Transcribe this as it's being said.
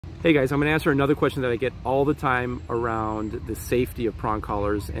Hey guys, I'm going to answer another question that I get all the time around the safety of prong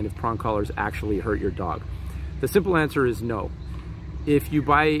collars and if prong collars actually hurt your dog. The simple answer is no. If you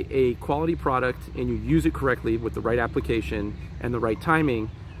buy a quality product and you use it correctly with the right application and the right timing,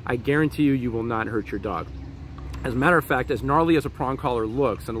 I guarantee you, you will not hurt your dog. As a matter of fact, as gnarly as a prong collar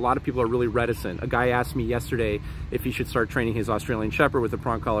looks, and a lot of people are really reticent. A guy asked me yesterday if he should start training his Australian Shepherd with a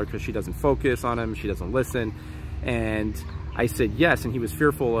prong collar because she doesn't focus on him, she doesn't listen. And I said yes, and he was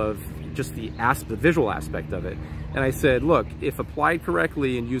fearful of just the visual aspect of it. And I said, look, if applied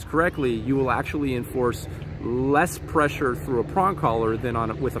correctly and used correctly, you will actually enforce less pressure through a prong collar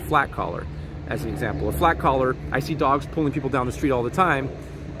than with a flat collar. As an example, a flat collar, I see dogs pulling people down the street all the time,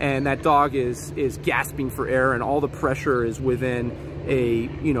 and that dog is gasping for air, and all the pressure is within a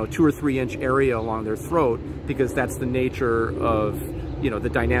 2 or 3 inch area along their throat, because that's the nature of the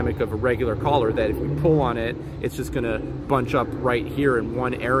dynamic of a regular collar, that if we pull on it, it's just gonna bunch up right here in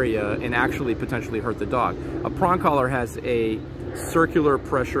one area and actually potentially hurt the dog. A prong collar has a circular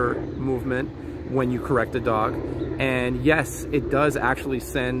pressure movement when you correct a dog, and yes, it does actually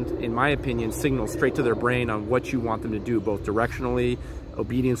send, in my opinion, signals straight to their brain on what you want them to do, both directionally,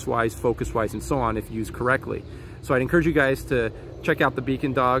 obedience-wise, focus-wise, and so on, if used correctly. So I'd encourage you guys to check out the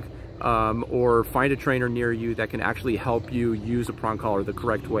Beacon Dog, or find a trainer near you that can actually help you use a prong collar the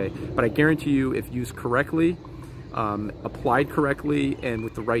correct way. But I guarantee you, if used correctly, applied correctly, and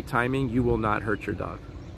with the right timing, you will not hurt your dog.